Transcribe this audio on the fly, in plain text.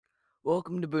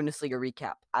Welcome to Bundesliga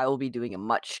Recap. I will be doing a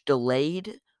much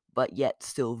delayed, but yet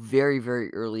still very,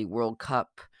 very early World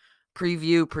Cup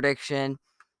preview prediction.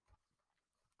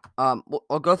 I'll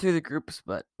go through the groups,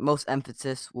 but most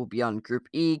emphasis will be on Group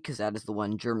E because that is the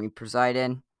one Germany preside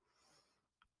in.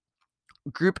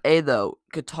 Group A, though,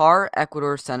 Qatar,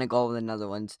 Ecuador, Senegal, and the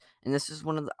Netherlands. And this is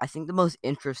one of I think, the most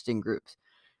interesting groups.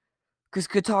 Because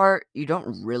Qatar, you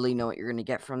don't really know what you're going to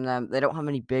get from them. They don't have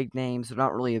any big names. They're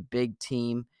not really a big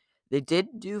team. They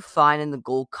did do fine in the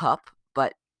Gold Cup,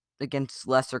 but against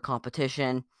lesser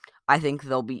competition, I think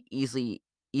they'll be easy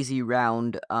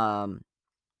round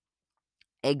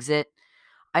exit.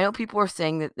 I know people are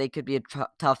saying that they could be a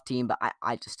tough team, but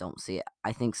I just don't see it.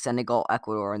 I think Senegal,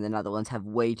 Ecuador, and the Netherlands have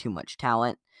way too much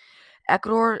talent.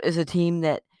 Ecuador is a team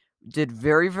that did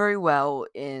very, very well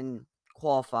in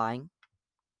qualifying,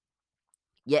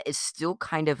 yet it's still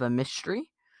kind of a mystery.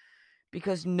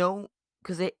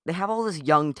 Because they have all this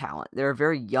young talent. They're a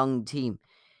very young team.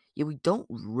 Yet we don't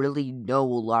really know a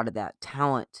lot of that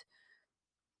talent.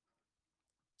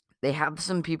 They have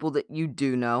some people that you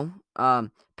do know.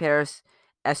 Paris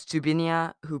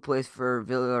Estupiñán, who plays for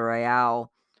Villarreal.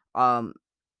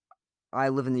 I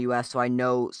live in the US, so I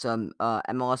know some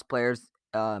MLS players.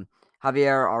 Javier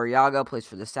Arriaga plays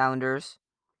for the Sounders,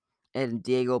 and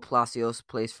Diego Palacios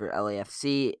plays for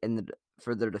LAFC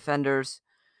for their defenders.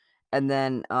 And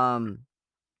then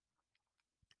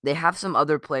they have some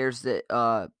other players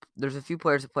that there's a few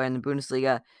players that play in the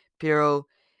Bundesliga. Piero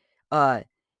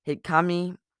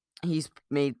Hikami, he's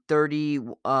made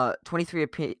 23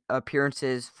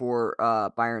 appearances for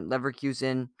Bayern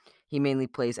Leverkusen. He mainly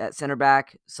plays at center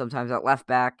back, sometimes at left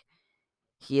back.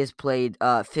 He has played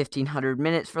 1,500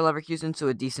 minutes for Leverkusen, so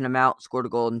a decent amount. Scored a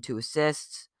goal and 2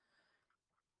 assists.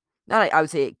 Not, I would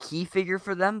say, a key figure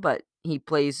for them, but he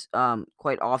plays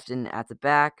quite often at the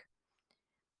back.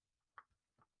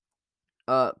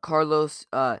 Carlos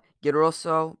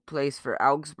Giroso plays for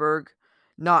Augsburg.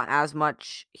 Not as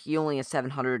much. He only has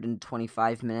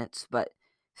 725 minutes, but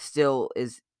still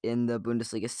is in the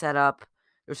Bundesliga setup.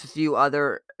 There's a few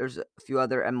other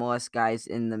MLS guys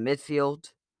in the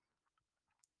midfield.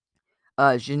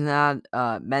 Junad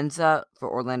Menza for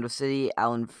Orlando City,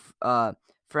 Alan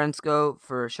Fresco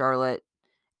for Charlotte,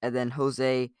 and then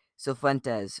Jose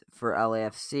Cifuentes for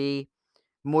LAFC.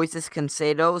 Moises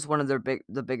Cancedo is one of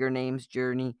the bigger names.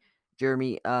 Jeremy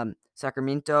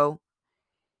Sacramento.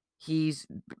 He's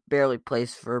barely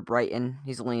plays for Brighton.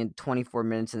 He's only in 24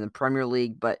 minutes in the Premier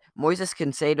League, but Moises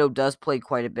Cancedo does play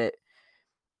quite a bit.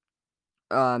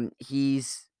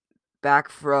 He's back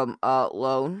from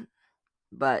loan,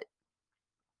 but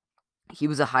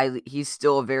he's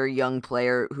still a very young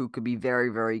player who could be very,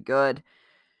 very good.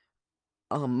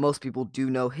 Most people do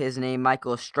know his name,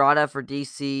 Michael Estrada for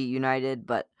DC United,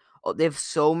 but they have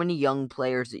so many young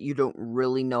players that you don't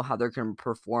really know how they're going to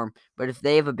perform. But if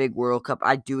they have a big World Cup,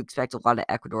 I do expect a lot of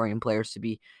Ecuadorian players to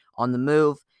be on the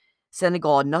move.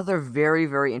 Senegal, another very,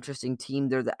 very interesting team.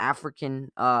 They're the African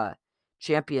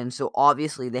champions, so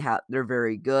obviously they're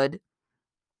very good.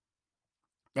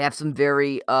 They have some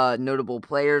very notable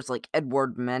players like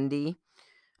Edouard Mendy.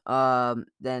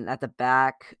 Then at the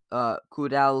back,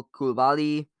 Kudal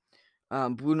Koulibaly.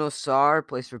 Bruno Sarr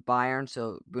plays for Bayern,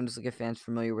 so Bundesliga fans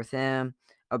familiar with him.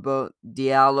 About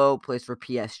Diallo plays for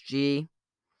PSG.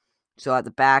 So at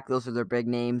the back, those are their big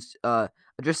names.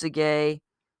 Adrissagay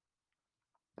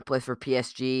plays for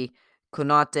PSG.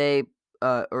 Konate,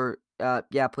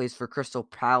 plays for Crystal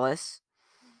Palace.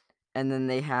 And then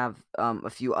they have a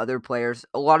few other players.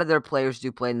 A lot of their players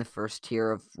do play in the first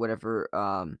tier of whatever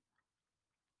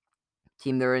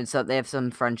team they're in. So they have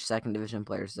some French second division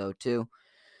players though too.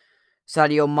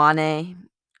 Sadio Mane,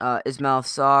 Ismail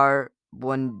Sarr,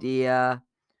 Buendia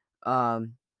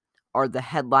are the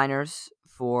headliners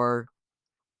for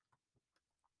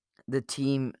the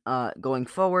team going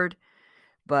forward.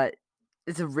 But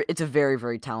it's a very,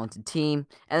 very talented team.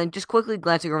 And then just quickly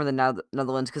glancing over the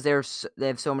Netherlands, because they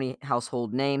have so many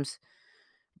household names,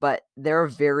 but they're a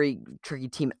very tricky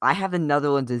team. I have the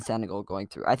Netherlands and Senegal going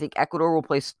through. I think Ecuador will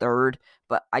place third,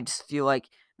 but I just feel like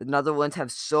the Netherlands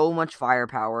have so much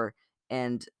firepower,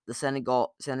 and the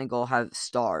Senegal have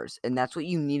stars, and that's what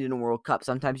you need in a World Cup.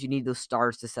 Sometimes you need those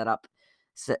stars to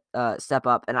step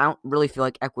up, and I don't really feel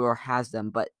like Ecuador has them,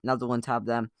 but Netherlands have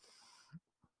them.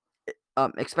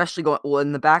 Especially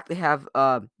in the back, they have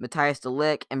Matthias de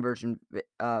Ligt and Virgil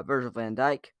van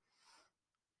Dijk.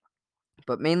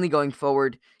 But mainly going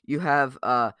forward, you have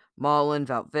Malen,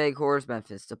 Wout Weghorst,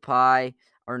 Memphis Depay,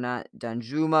 Arnaud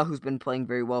Danjuma, who's been playing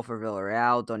very well for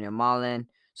Villarreal, Donyell Malen.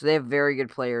 So they have very good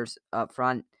players up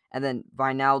front. And then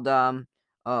Wijnaldum,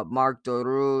 Mark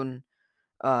Dorun,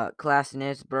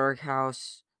 Klasnitz,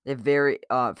 Berghaus. They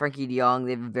have Frankie De Jong.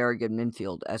 They have a very good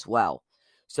midfield as well.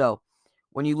 So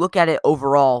when you look at it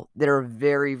overall, they're a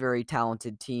very, very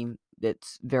talented team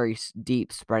that's very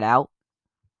deep, spread out.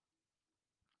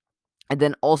 And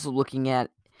then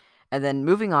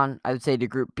moving on, I would say to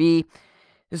Group B.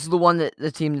 This is the one that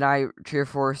the team that I cheer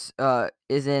for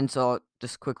is in, so I'll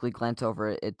just quickly glance over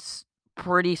it. It's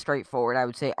pretty straightforward, I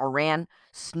would say. Iran,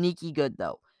 sneaky good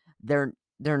though. They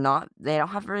don't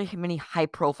have very many high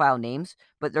profile names,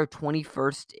 but they're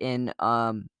 21st in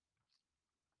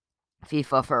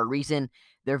FIFA for a reason.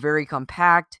 They're very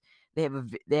compact. They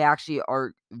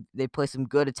play some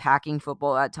good attacking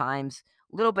football at times.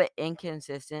 A little bit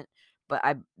inconsistent, but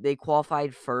they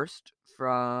qualified first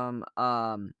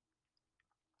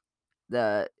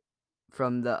the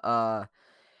from the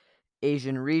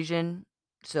Asian region,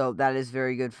 so that is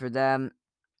very good for them.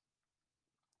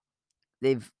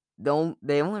 They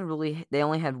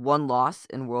only had one loss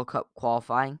in World Cup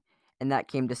qualifying, and that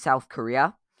came to South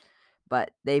Korea,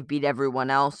 but they beat everyone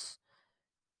else.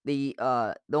 The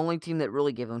only team that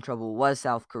really gave them trouble was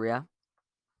South Korea,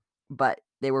 but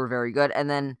they were very good. And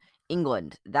then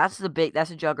England, that's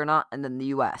a juggernaut, and then the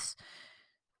US.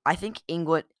 I think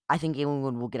England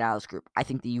will get out of this group. I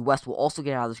think the US will also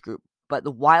get out of this group. But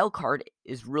the wild card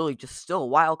is really just still a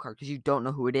wild card because you don't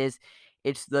know who it is.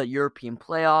 It's the European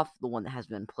playoff, the one that has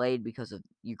been played because of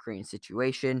Ukraine's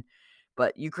situation.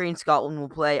 But Ukraine, Scotland will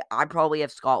play. I probably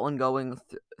have Scotland going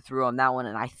through on that one,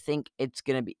 and I think it's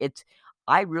gonna be.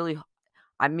 I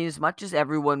mean, as much as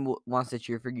everyone wants to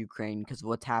cheer for Ukraine because of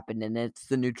what's happened, and it's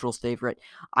the neutral's favorite,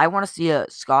 I want to see a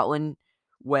Scotland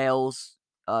Wales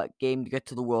game to get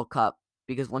to the World Cup,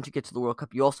 because once you get to the World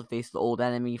Cup, you also face the old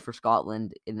enemy for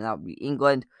Scotland, and that would be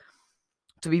England.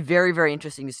 To be very, very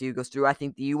interesting to see who goes through. I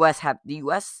think the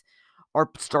US are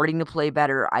starting to play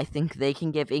better. I think they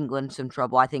can give England some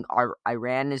trouble. I think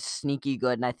Iran is sneaky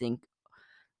good, and I think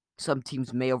some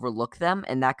teams may overlook them,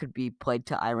 and that could be played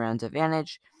to Iran's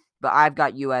advantage. But I've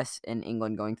got US and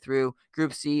England going through.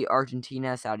 Group C,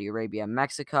 Argentina, Saudi Arabia,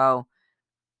 Mexico.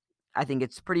 I think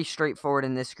it's pretty straightforward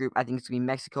in this group. I think it's going to be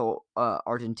Mexico,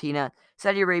 Argentina.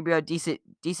 Saudi Arabia,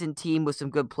 decent team with some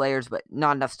good players, but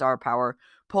not enough star power.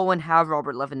 Poland have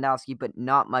Robert Lewandowski, but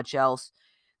not much else.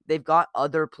 They've got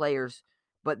other players,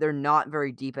 but they're not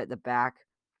very deep at the back.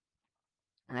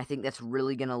 And I think that's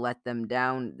really going to let them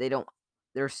down.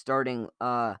 Their starting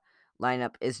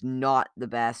lineup is not the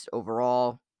best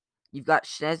overall. You've got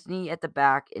Szczesny at the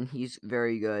back, and he's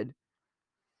very good.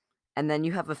 And then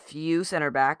you have a few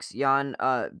center backs. Jan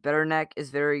Beternek is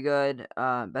very good.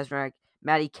 Beternek.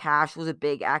 Matty Cash was a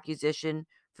big acquisition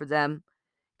for them,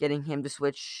 getting him to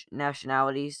switch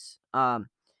nationalities.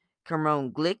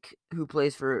 Cameron Glick, who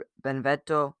plays for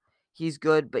Benevento, he's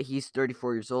good, but he's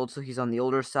 34 years old, so he's on the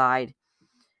older side.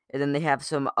 And then they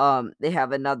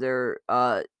have another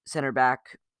center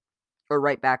back or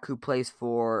right back who plays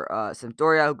for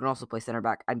Sampdoria, who can also play center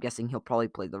back. I'm guessing he'll probably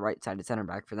play the right side of center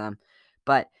back for them.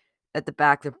 But at the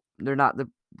back, they're not the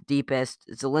deepest.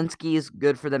 Zielinski is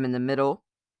good for them in the middle,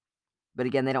 but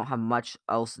again, they don't have much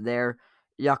else there.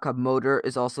 Jakob Moder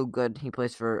is also good. He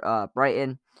plays for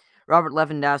Brighton. Robert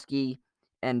Lewandowski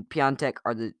and Piontek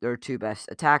are their two best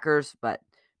attackers, but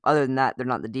other than that, they're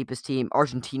not the deepest team.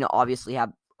 Argentina obviously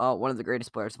have one of the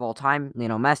greatest players of all time,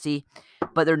 Lionel Messi,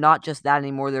 but they're not just that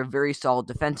anymore. They're very solid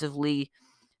defensively.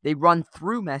 They run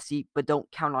through Messi, but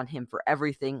don't count on him for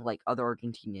everything like other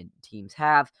Argentinian teams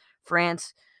have.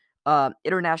 France,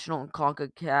 international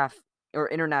CONCACAF, or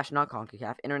international, not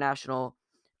CONCACAF, international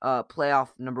playoff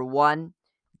number 1,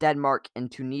 Denmark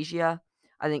and Tunisia.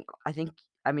 I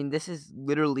mean, this is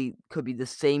literally could be the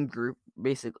same group,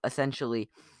 essentially,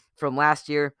 from last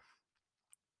year.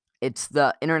 It's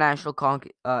the international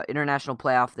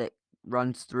playoff that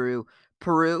runs through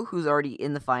Peru, who's already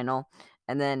in the final,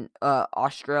 and then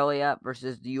Australia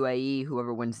versus the UAE.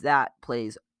 Whoever wins that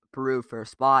plays Peru for a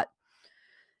spot.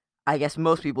 I guess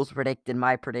most people's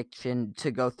my prediction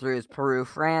to go through is Peru,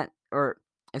 France, or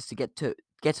is to get to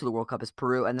the World Cup is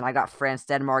Peru, and then I got France,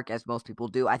 Denmark, as most people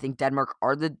do. I think Denmark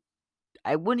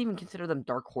I wouldn't even consider them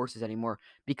dark horses anymore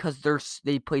because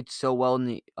they played so well in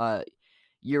the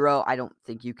Euro. I don't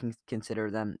think you can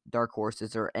consider them dark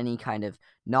horses or any kind of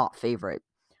not favorite.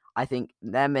 I think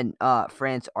them and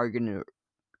France are going to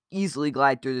easily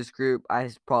glide through this group. I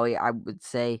would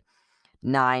say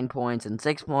 9 points and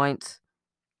 6 points,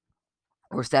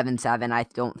 or 7-7. I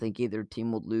don't think either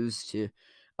team will lose to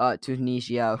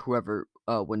Tunisia, whoever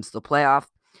wins the playoff.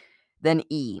 Then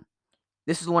E.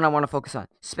 This is the one I want to focus on.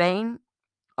 Spain,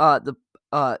 the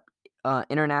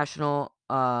international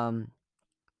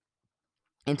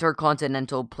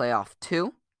intercontinental playoff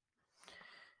 2.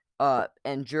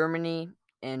 and Germany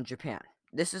and Japan.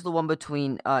 This is the one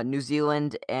between New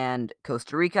Zealand and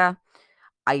Costa Rica.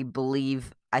 I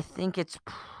think it's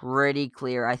pretty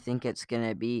clear. I think it's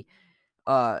gonna be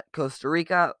Costa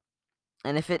Rica.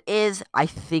 And if it is, I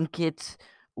think it's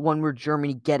one where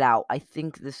Germany get out. I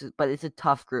think but it's a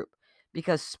tough group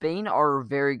because Spain are a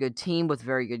very good team with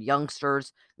very good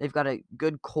youngsters. They've got a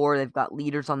good core. They've got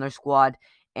leaders on their squad,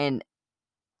 and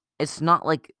it's not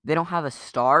like they don't have a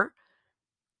star,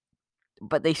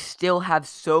 but they still have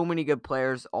so many good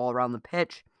players all around the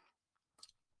pitch.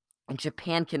 And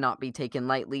Japan cannot be taken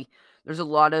lightly. There's a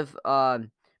lot of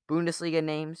Bundesliga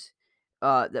names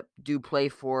that do play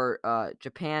for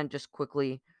Japan. Just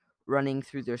quickly running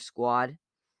through their squad.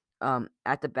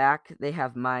 At the back, they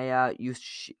have Maya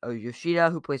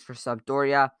Yoshida, who plays for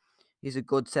Sampdoria. He's a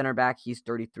good center back. He's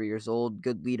 33 years old,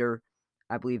 good leader.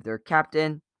 I believe they're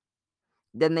captain.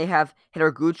 Then they have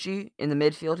Hiraguchi in the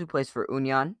midfield, who plays for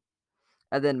Union.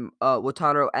 And then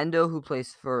Wataru Endo, who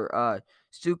plays for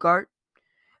Stuttgart.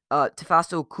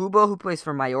 Tafaso Kubo, who plays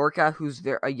for Mallorca, who's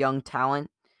a young talent.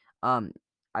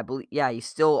 I believe, yeah, he's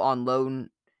still on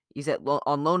loan. He's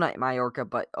on loan at Mallorca,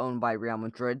 but owned by Real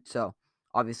Madrid. So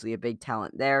obviously a big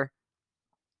talent there.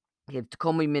 They have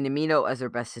Takomi Minamino as their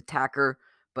best attacker,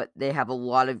 but they have a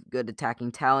lot of good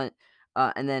attacking talent.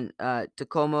 And then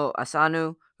Takomo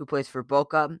Asano, who plays for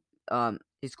Boca.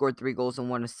 He scored 3 goals and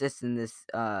 1 assist in this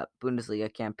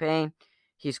Bundesliga campaign.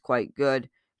 He's quite good,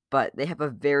 but they have a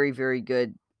very, very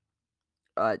good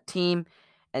team,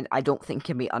 and I don't think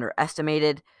can be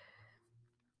underestimated.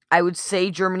 I would say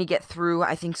Germany get through.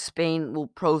 I think Spain will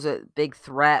pose a big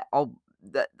threat.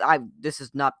 This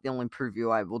is not the only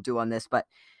preview I will do on this, but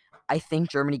I think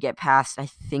Germany get past. I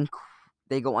think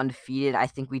they go undefeated. I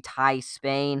think we tie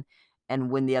Spain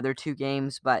and win the other 2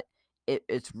 games, but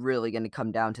it's really going to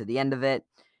come down to the end of it.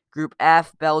 Group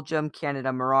F, Belgium,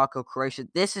 Canada, Morocco, Croatia.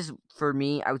 This is, for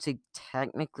me, I would say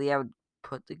technically I would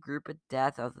put the group of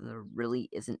death, other than there really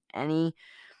isn't any.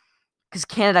 Because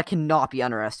Canada cannot be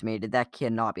underestimated. That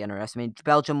cannot be underestimated.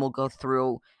 Belgium will go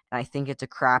through, and I think it's a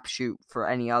crapshoot for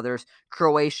any others.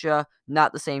 Croatia,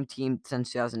 not the same team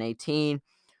since 2018.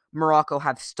 Morocco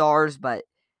have stars, but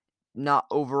not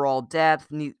overall depth.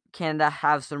 Canada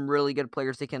have some really good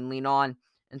players they can lean on,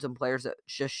 and some players that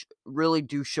just really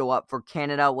do show up for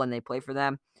Canada when they play for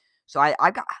them. So I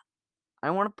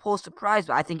don't want to pull a surprise,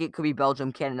 but I think it could be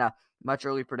Belgium, Canada. Much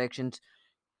early predictions.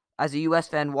 As a U.S.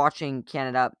 fan watching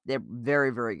Canada, they're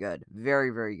very, very good.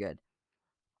 Very, very good.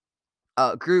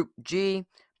 Group G,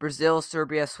 Brazil,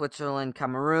 Serbia, Switzerland,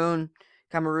 Cameroon.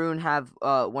 Cameroon have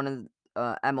one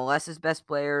of MLS's best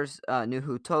players,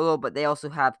 Nuhu Togo, but they also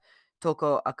have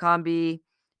Toko Akambi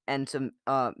and some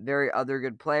very other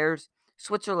good players.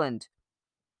 Switzerland,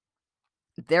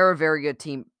 they're a very good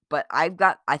team, but I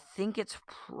think it's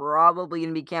probably going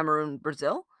to be Cameroon,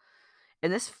 Brazil.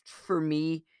 And this, for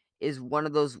me, is one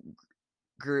of those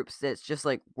groups that's just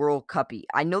like World Cup-y.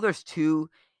 I know there's 2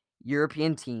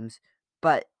 European teams,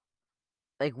 but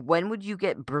like, when would you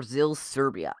get Brazil,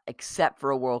 Serbia, except for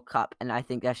a World Cup? And I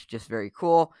think that's just very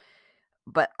cool.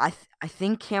 But I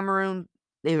think Cameroon,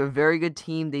 they have a very good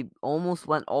team. They almost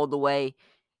went all the way.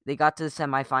 They got to the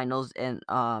semifinals and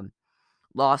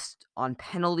lost on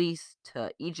penalties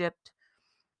to Egypt,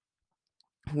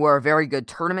 who are a very good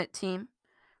tournament team.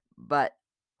 But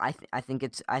I think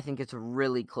it's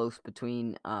really close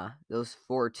between those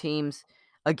 4 teams.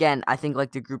 Again, I think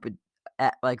like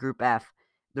like Group F,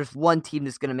 there's one team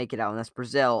that's gonna make it out, and that's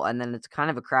Brazil, and then it's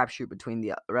kind of a crapshoot between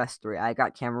the rest 3. I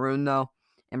got Cameroon though,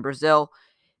 and Brazil.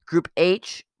 Group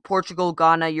H, Portugal,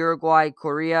 Ghana, Uruguay,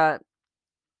 Korea.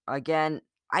 Again,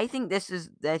 I think this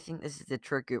is the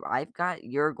trick group. I've got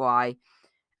Uruguay,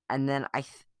 and then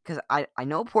because I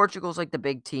know Portugal's like the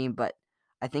big team, but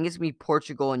I think it's gonna be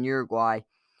Portugal and Uruguay.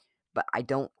 But I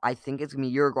think it's gonna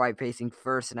be Uruguay facing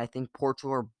first, and I think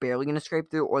Portugal are barely gonna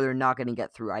scrape through, or they're not gonna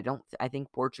get through. I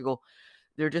think Portugal,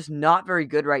 they're just not very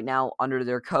good right now under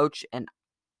their coach, and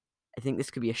I think this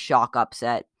could be a shock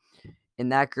upset in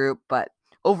that group. But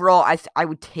overall, I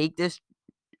would take this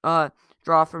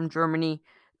draw from Germany,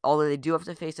 although they do have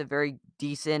to face a very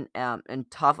decent and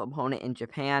tough opponent in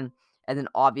Japan. And then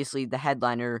obviously the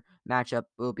headliner matchup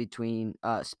will be between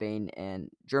Spain and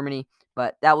Germany.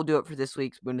 But that will do it for this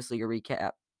week's Bundesliga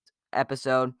recap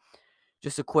episode.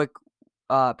 Just a quick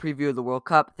preview of the World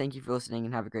Cup. Thank you for listening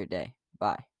and have a great day.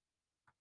 Bye.